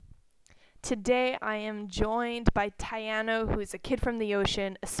Today I am joined by Tayano, who is a kid from the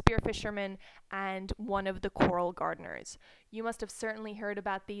ocean, a spear fisherman, and one of the coral gardeners. You must have certainly heard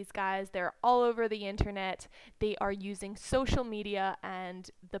about these guys. They're all over the internet. They are using social media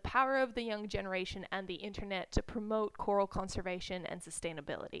and the power of the young generation and the internet to promote coral conservation and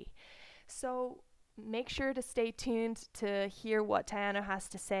sustainability. So make sure to stay tuned to hear what Tayano has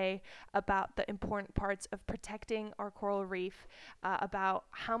to say about the important parts of protecting our coral reef, about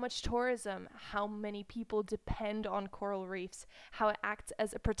how much tourism, how many people depend on coral reefs, how it acts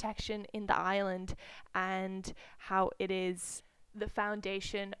as a protection in the island, and how it is the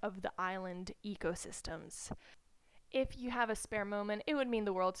foundation of the island ecosystems. If you have a spare moment, it would mean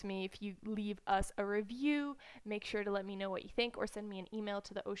the world to me if you leave us a review. Make sure to let me know what you think or send me an email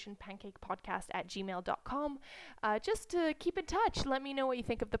to the oceanpancakepodcast@gmail.com. Just to keep in touch, let me know what you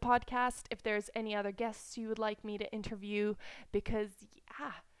think of the podcast, if there's any other guests you would like me to interview, because,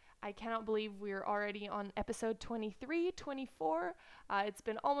 I cannot believe we're already on episode 23, 24. It's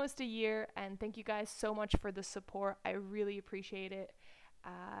been almost a year, and thank you guys so much for the support. I really appreciate it.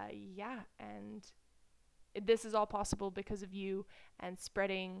 And this is all possible because of you and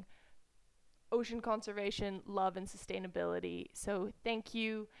spreading ocean conservation, love, and sustainability. So thank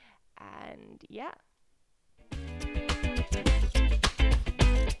you. And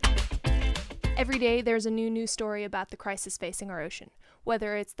every day there's a new news story about the crisis facing our ocean,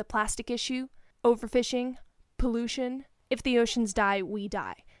 whether it's the plastic issue, overfishing, pollution. If the oceans die, we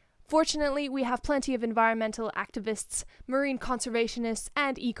die. Fortunately, we have plenty of environmental activists, marine conservationists,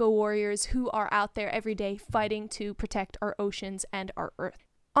 and eco-warriors who are out there every day fighting to protect our oceans and our Earth.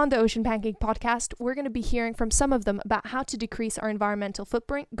 On the Ocean Pancake podcast, we're going to be hearing from some of them about how to decrease our environmental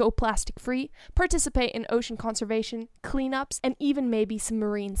footprint, go plastic-free, participate in ocean conservation, cleanups, and even maybe some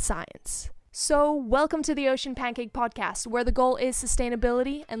marine science. So, welcome to the Ocean Pancake Podcast, where the goal is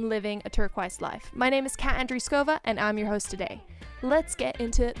sustainability and living a turquoise life. My name is Kat Andriskova, and I'm your host today. Let's get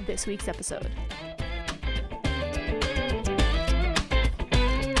into this week's episode.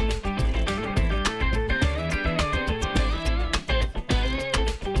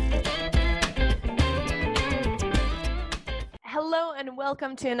 Hello and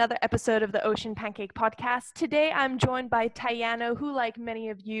welcome to another episode of the Ocean Pancake Podcast. Today I'm joined by Tayano, who, like many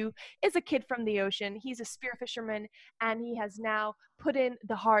of you, is a kid from the ocean. He's a spear fisherman, and he has now put in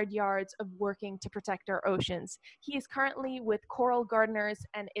the hard yards of working to protect our oceans. He is currently with Coral Gardeners,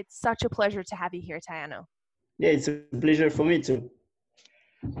 and it's such a pleasure to have you here, Tayano. Yeah, it's a pleasure for me too.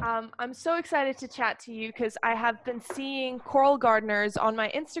 I'm so excited to chat to you because I have been seeing Coral Gardeners on my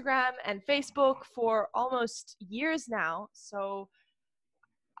Instagram and Facebook for almost years now. So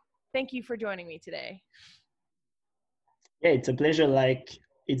thank you for joining me today. Yeah, it's a pleasure.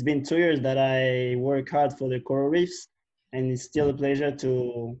 It's been 2 years that I work hard for the coral reefs, and it's still a pleasure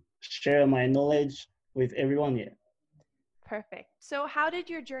to share my knowledge with everyone here. Perfect. So how did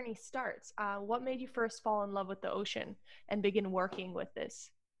your journey start? What made you first fall in love with the ocean and begin working with this?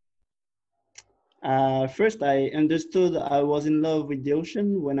 First, I understood I was in love with the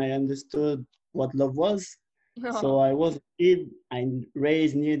ocean when I understood what love was. So I was a kid, I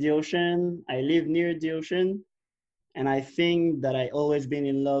raised near the ocean, I live near the ocean, and I think that I always been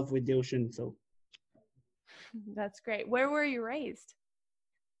in love with the ocean. So that's great. Where were you raised?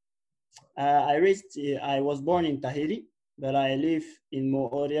 I was born in Tahiti, but I live in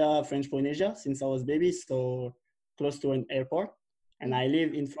Moorea, French Polynesia, since I was baby, so close to an airport. And I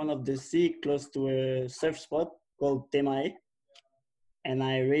live in front of the sea, close to a surf spot called Temae. And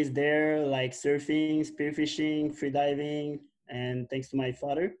I raised there, like surfing, spearfishing, freediving, and thanks to my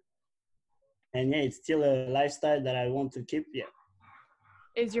father. And yeah, it's still a lifestyle that I want to keep. Yeah.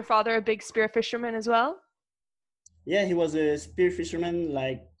 Is your father a big spear fisherman as well? Yeah, he was a spear fisherman,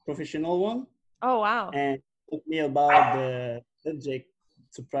 like professional one. Oh, wow. And taught me about the subject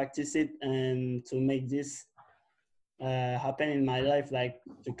to practice it and to make this happen in my life, like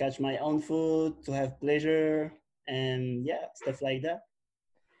to catch my own food, to have pleasure, and yeah, stuff like that.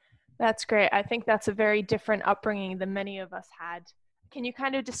 That's great. I think that's a very different upbringing than many of us had. Can you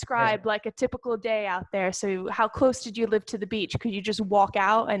kind of describe like a typical day out there? So how close did you live to the beach? Could you just walk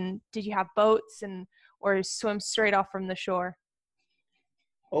out, and did you have boats or swim straight off from the shore?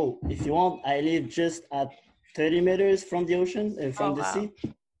 Oh, if you want, I live just at 30 meters from the ocean, from the sea.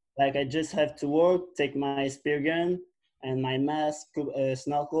 Like I just have to work, take my spear gun and my mask,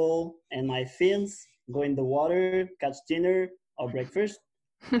 snorkel, and my fins, go in the water, catch dinner or breakfast,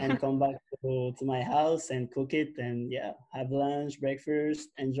 and come back to my house and cook it, and yeah, have lunch, breakfast,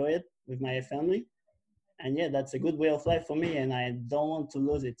 enjoy it with my family. And yeah, that's a good way of life for me, and I don't want to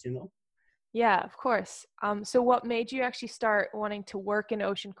lose it, you know. Yeah, of course. So what made you actually start wanting to work in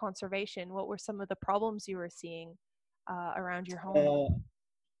ocean conservation? What were some of the problems you were seeing around your home? Uh,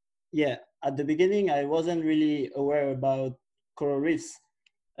 yeah, at the beginning, I wasn't really aware about coral reefs,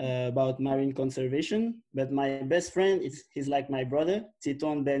 about marine conservation, but my best friend, he's like my brother,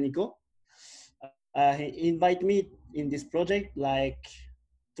 Titon Bernico. He invited me in this project, like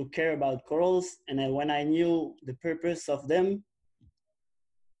to care about corals. And then when I knew the purpose of them,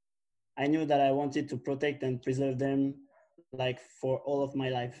 I knew that I wanted to protect and preserve them like for all of my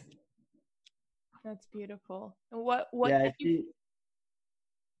life. That's beautiful. And what Yeah, did I you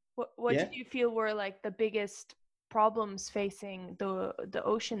feel, what did yeah. you feel were like the biggest problems facing the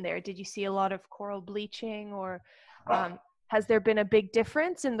ocean there? Did you see a lot of coral bleaching, or um, has there been a big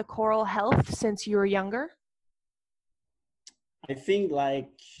difference in the coral health since you were younger? I think like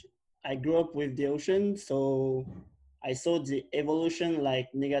I grew up with the ocean, so I saw the evolution like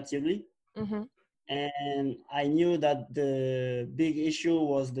negatively. Mm-hmm. And I knew that the big issue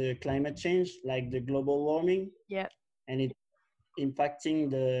was the climate change, like the global warming, Yeah. and it impacting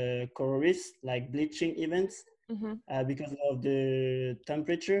the coral reefs, like bleaching events, Mm-hmm. because of the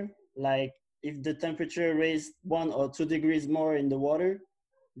temperature. Like if the temperature raised 1 or 2 degrees more in the water,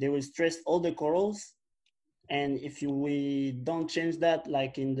 they will stress all the corals. And if we don't change that,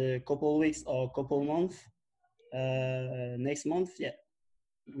 like in the couple weeks or couple months, next month, yeah,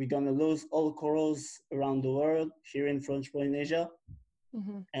 we're gonna lose all corals around the world, here in French Polynesia,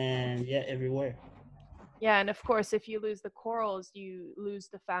 Mm-hmm. and yeah, everywhere. Yeah, and of course, if you lose the corals, you lose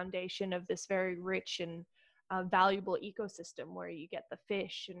the foundation of this very rich and valuable ecosystem where you get the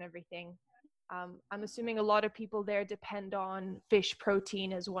fish and everything. I'm assuming a lot of people there depend on fish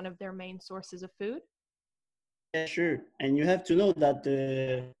protein as one of their main sources of food. Yeah, sure. And you have to know that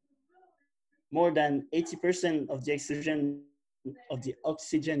more than 80% of the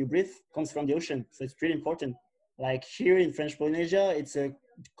oxygen you breathe comes from the ocean. So it's really important. Like here in French Polynesia, it's a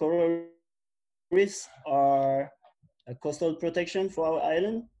coral reefs are a coastal protection for our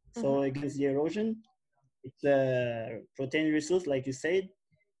island. Mm-hmm. So against the erosion, it's a protein resource, like you said.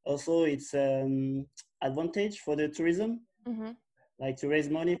 Also, it's advantage for the tourism, Mm-hmm. like to raise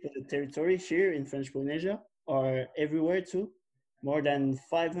money for the territory here in French Polynesia or everywhere too. More than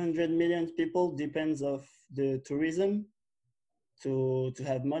 500 million people depends of the tourism to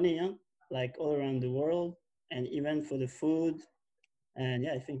have money, yeah? Like all around the world, and even for the food. And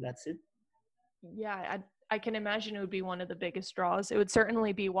yeah, I think that's it. Yeah, I can imagine it would be one of the biggest draws. It would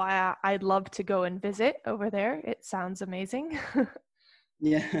certainly be why I'd love to go and visit over there. It sounds amazing.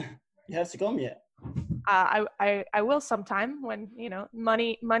 Yeah, you have to come, yeah. I will sometime when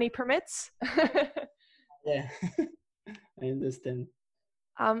money permits. Yeah, I understand.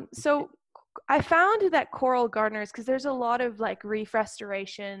 So I found that coral gardeners, because there's a lot of like reef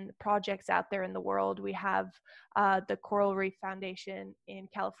restoration projects out there in the world. We have the Coral Reef Foundation in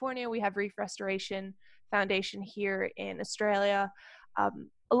California. We have Reef Restoration Foundation here in Australia.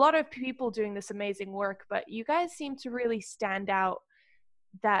 A lot of people doing this amazing work, but you guys seem to really stand out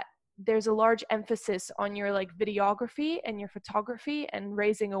that there's a large emphasis on your like videography and your photography and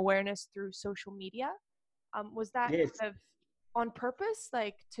raising awareness through social media. Was that Yes. kind of on purpose,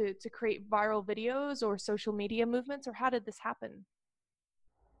 like to create viral videos or social media movements, or how did this happen?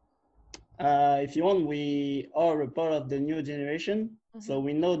 If you want, we are a part of the new generation, Mm-hmm. so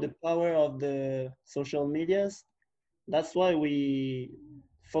we know the power of the social medias. That's why we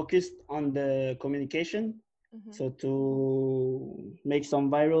focused on the communication. Mm-hmm. So to make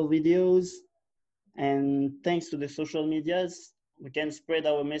some viral videos, and thanks to the social medias, we can spread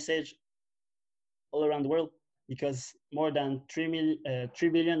our message all around the world because more than 3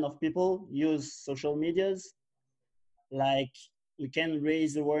 billion of people use social medias. Like we can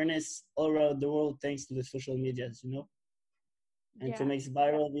raise awareness all around the world thanks to the social medias, and to Yeah. make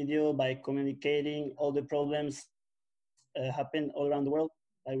viral video by communicating all the problems happen all around the world,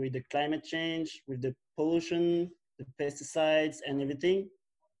 like with the climate change, with the pollution, the pesticides, and everything.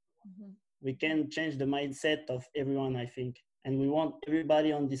 Mm-hmm. We can change the mindset of everyone, I think. And we want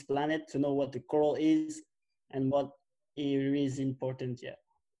everybody on this planet to know what the coral is and what it is important. Yeah.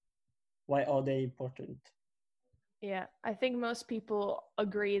 Why are they important? Yeah, I think most people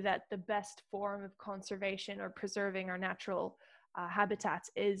agree that the best form of conservation or preserving our natural habitats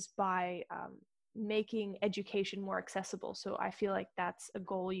is by making education more accessible. So I feel like that's a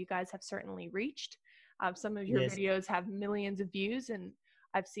goal you guys have certainly reached. Some of your Yes. videos have millions of views, and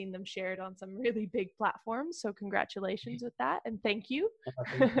I've seen them shared on some really big platforms. So congratulations with that, and thank you.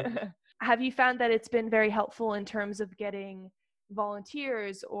 Thank you. Have you found that it's been very helpful in terms of getting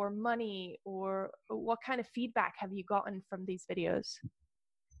volunteers or money, or what kind of feedback have you gotten from these videos?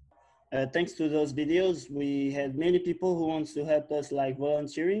 thanks to those videos, we had many people who wants to help us, like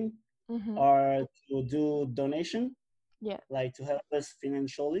volunteering Mm-hmm. or to do donation, Yeah. like to help us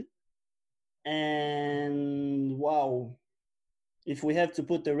financially. And wow, if we have to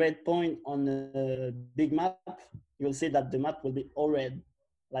put a red point on a big map, you'll see that the map will be all red.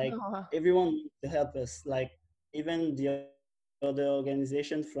 Like Oh, everyone wants to help us. Like even the other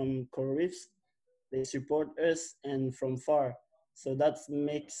organization from Coral Reefs, they support us and from far. So that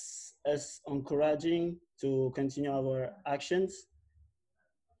makes us encouraging to continue our actions.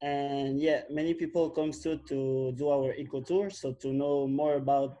 And yeah, many people comes to do our eco tour, so to know more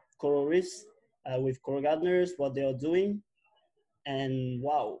about coral reefs with coral gardeners, what they are doing. And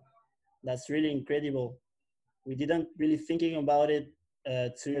wow, that's really incredible. We didn't really thinking about it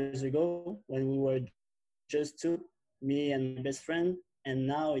 2 years ago when we were just two, me and my best friend, and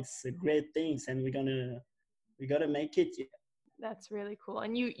now it's a great things, and we gotta make it. Yeah. that's really cool.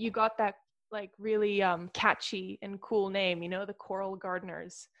 And you got that like really catchy and cool name, you know, the Coral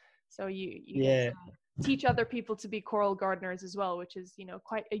Gardeners. So you get Yeah. to teach other people to be coral gardeners as well, which is, you know,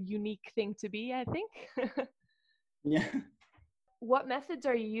 quite a unique thing to be, I think. Yeah. What methods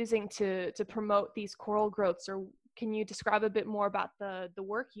are you using to promote these coral growths, or can you describe a bit more about the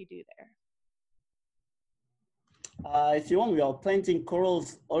work you do there? If you want, we are planting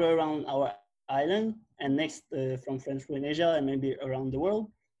corals all around our island and next from French Polynesia and maybe around the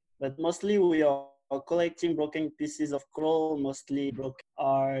world. But mostly we are collecting broken pieces of coral, mostly broken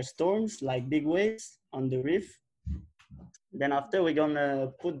are storms like big waves on the reef. Then after we're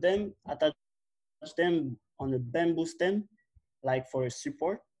gonna put them, attach them on a bamboo stem, like for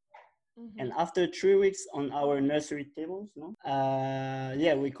support. And Mm-hmm. after 3 weeks on our nursery tables, no?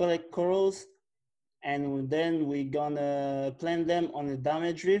 Yeah, we collect corals and then we're gonna plant them on a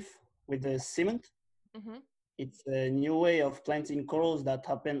damaged reef with the cement. Mm-hmm. It's a new way of planting corals that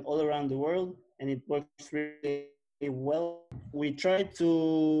happen all around the world, and it works really well. We try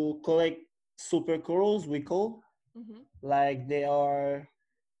to collect super corals, we call, Mm-hmm. like they are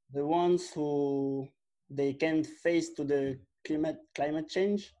the ones who they can face to the climate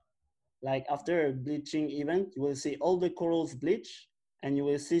change. Like after a bleaching event, you will see all the corals bleach, and you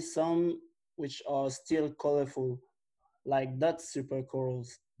will see some which are still colorful, like that's super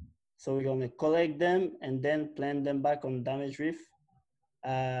corals. So we're gonna collect them and then plant them back on damaged reef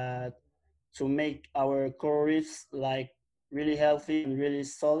uh, to make our coral reefs like really healthy and really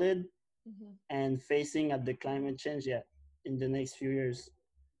solid Mm-hmm. and facing at the climate change, yeah, in the next few years.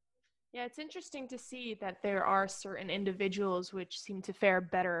 Yeah, it's interesting to see that there are certain individuals which seem to fare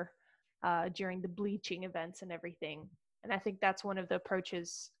better during the bleaching events and everything. And I think that's one of the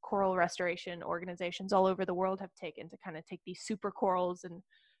approaches coral restoration organizations all over the world have taken, to kind of take these super corals and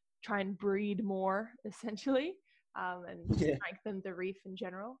try and breed more, essentially, and Yeah. strengthen the reef in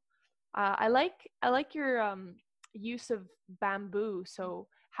general. I like your use of bamboo. So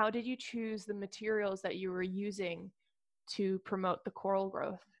how did you choose the materials that you were using to promote the coral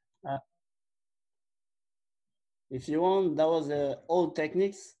growth? Uh, if you want, that was old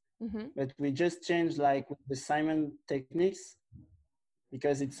techniques, Mm-hmm. but we just changed like with the Simon techniques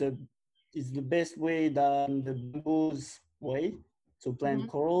because it's the best way than the bamboo's way to plant Mm-hmm.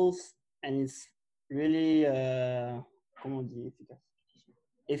 corals, and it's really comment on dit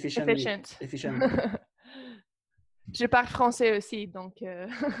efficace? Efficiently Efficient. efficient. Je parle français aussi, donc.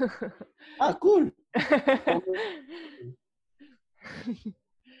 Ah, cool.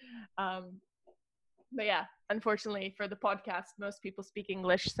 um, but yeah, unfortunately for the podcast, most people speak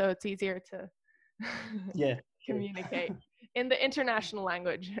English, so it's easier to Yeah. communicate in the international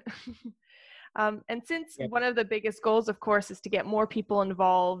language. And since Yeah. one of the biggest goals, of course, is to get more people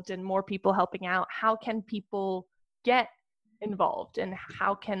involved and more people helping out, how can people get involved, and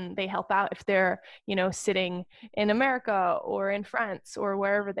how can they help out if they're, you know, sitting in America or in France or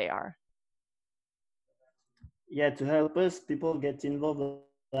wherever they are? Yeah, to help us, people get involved,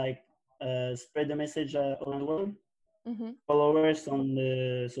 like spread the message around the world. Mm-hmm. Follow us on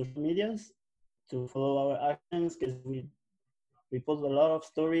the social medias to follow our actions because we post a lot of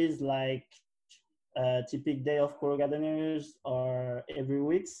stories like typical day of coral gardeners or every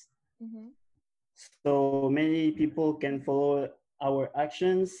weeks. Mm-hmm. So many people can follow our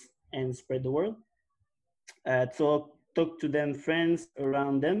actions and spread the word. Talk to them friends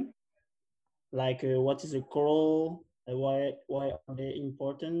around them, like what is a coral, why are they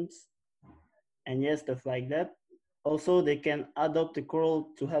important, and yes, stuff like that. Also, they can adopt a coral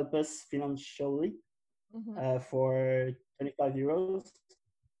to help us financially Mm-hmm. for 25 euros.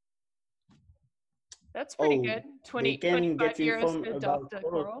 That's pretty Oh, good. they 20, can 25 get euros informed to about adopt a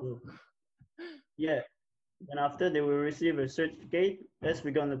coral coral. too. Yeah, Then after they will receive a certificate. Yes,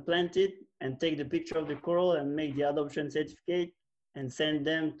 we're gonna plant it and take the picture of the coral and make the adoption certificate and send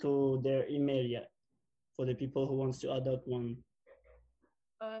them to their email, yeah, for the people who wants to adopt one.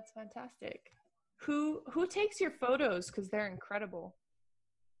 Oh, that's fantastic. Who takes your photos? Because they're incredible.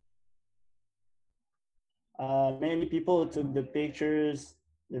 Many people took the pictures,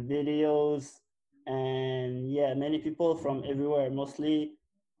 the videos, and yeah, many people from everywhere, mostly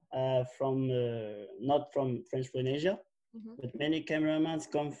from not from French Polynesia, but many cameramans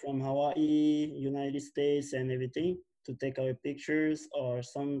come from Hawaii, United States, and everything to take our pictures, or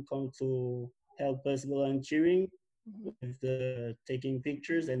some come to help us volunteering with the taking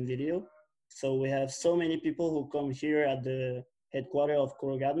pictures and video. So we have so many people who come here at the headquarters of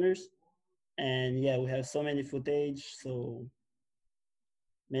Coral Gardeners, and yeah, we have so many footage. So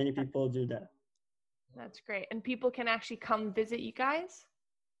many people do that. That's great. And people can actually come visit you guys?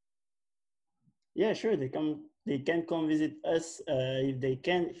 Yeah, sure. They come. They can come visit us if they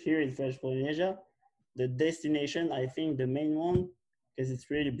can here in French Polynesia. The destination, I think, the main one, because it's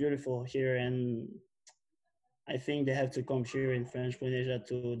really beautiful here, and I think they have to come here in French Polynesia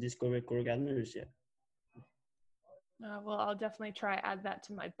to discover Coral Gardeners. Yeah. Well, I'll definitely try add that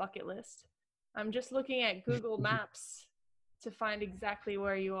to my bucket list. I'm just looking at Google Maps to find exactly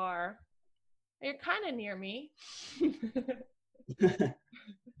where you are. You're kind of near me.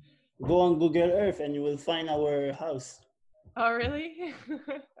 Go on Google Earth and you will find our house. Oh, really?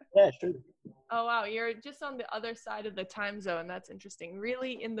 Yeah, sure. Oh, wow. You're just on the other side of the time zone. That's interesting.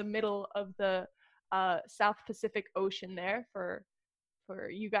 Really in the middle of the South Pacific Ocean there for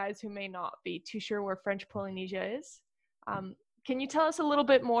you guys who may not be too sure where French Polynesia is. Can you tell us a little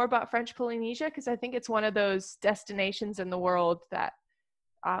bit more about French Polynesia? Because I think it's one of those destinations in the world that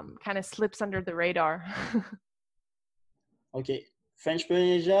kind of slips under the radar. Okay. French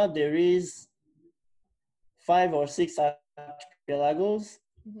Polynesia, there is 5 or 6 archipelagos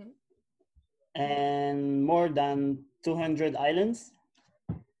and more than 200 islands.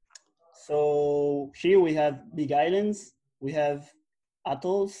 So here we have big islands, we have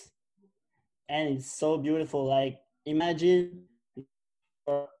atolls, and it's so beautiful. Like imagine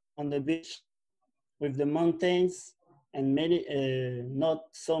you're on the beach with the mountains and many, not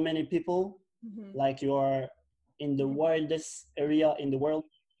so many people, like you are in the wildest area in the world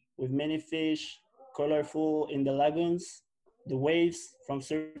with many fish, colorful in the lagoons, the waves from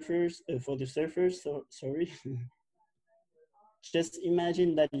surfers, for the surfers, so, sorry. Just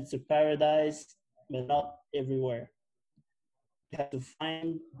imagine that it's a paradise, but not everywhere. You have to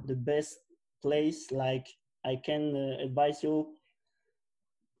find the best place. Like I can advise you,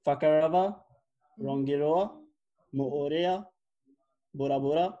 Fakarava, Rongiroa, Moorea, Bora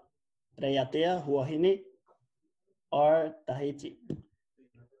Bora, Raiatea, Huahine, or Tahiti.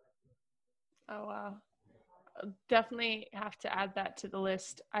 Oh, wow. I'll definitely have to add that to the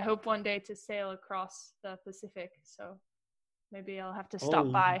list. I hope one day to sail across the Pacific, so maybe I'll have to stop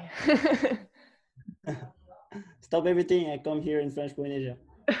by. Stop everything and come here in French Polynesia.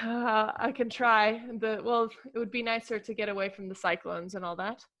 I can try. Well, it would be nicer to get away from the cyclones and all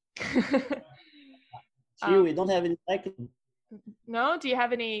that. Here we don't have any cyclones. No? Do you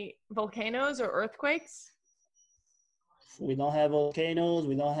have any volcanoes or earthquakes? We don't have volcanoes.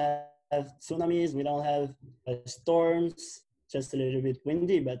 We don't have tsunamis. We don't have storms. Just a little bit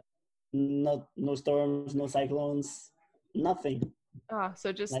windy, but no storms, no cyclones, nothing. Oh,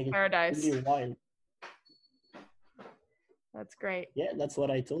 so just like paradise. It's really wild. That's great. Yeah, that's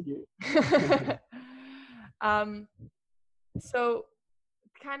what I told you. So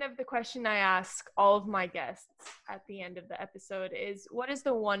kind of the question I ask all of my guests at the end of the episode is, what is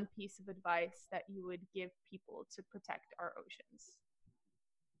the one piece of advice that you would give people to protect our oceans?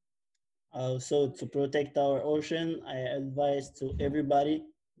 So to protect our ocean, I advise to everybody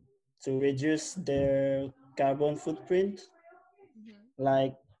to reduce their carbon footprint.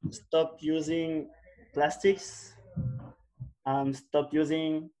 Like stop using plastics, stop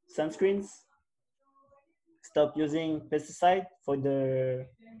using sunscreens, stop using pesticide for the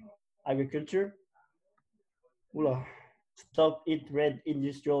agriculture. Stop eat red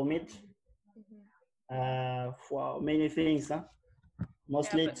industrial meat. For many things, huh?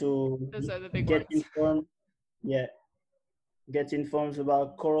 Mostly to those are the big get ones. Informed. Yeah, get informed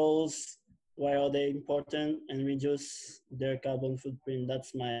about corals, why are they important, and reduce their carbon footprint.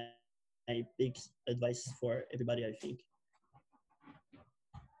 That's my big advice for everybody, I think.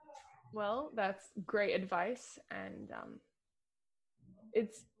 Well, that's great advice, and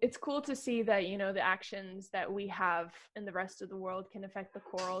it's cool to see that, you know, the actions that we have in the rest of the world can affect the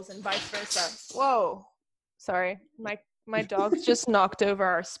corals and vice versa. Whoa, sorry, my dogs just knocked over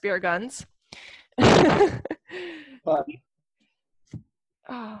our spear guns. But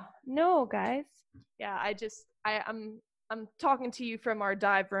Oh, no, guys. Yeah, I'm talking to you from our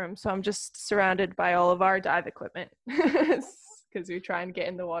dive room, so I'm just surrounded by all of our dive equipment because we try and get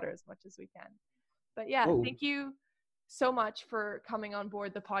in the water as much as we can. But yeah, oh, thank you so much for coming on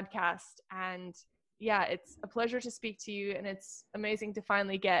board the podcast. And yeah, it's a pleasure to speak to you, and it's amazing to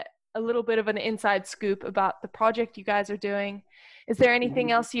finally get a little bit of an inside scoop about the project you guys are doing. Is there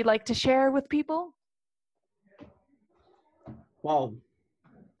anything else you'd like to share with people? wow.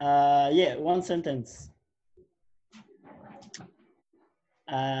 Yeah, one sentence.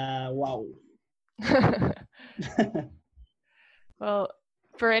 Wow. Well,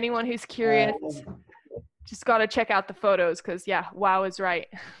 for anyone who's uh, curious, just got to check out the photos because, yeah, wow is right.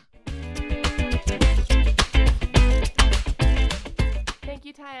 Thank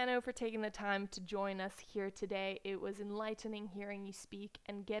you, Tayano, for taking the time to join us here today. It was enlightening hearing you speak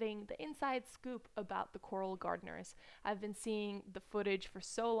and getting the inside scoop about the coral gardeners. I've been seeing the footage for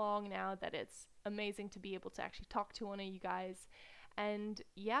so long now that it's amazing to be able to actually talk to one of you guys. And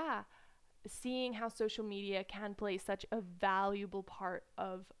yeah, seeing how social media can play such a valuable part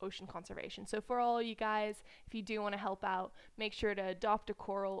of ocean conservation. So for all you guys, if you do want to help out, make sure to adopt a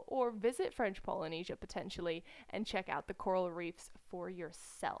coral or visit French Polynesia potentially and check out the coral reefs for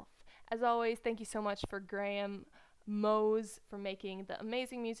yourself. As always, thank you so much for Graham Mose for making the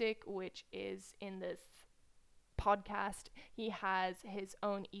amazing music, which is in this podcast. He has his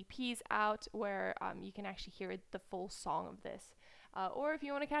own EPs out where you can actually hear the full song of this. Or if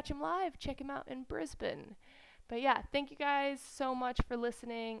you want to catch him live, check him out in Brisbane. But yeah, thank you guys so much for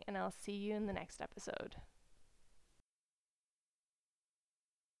listening, and I'll see you in the next episode.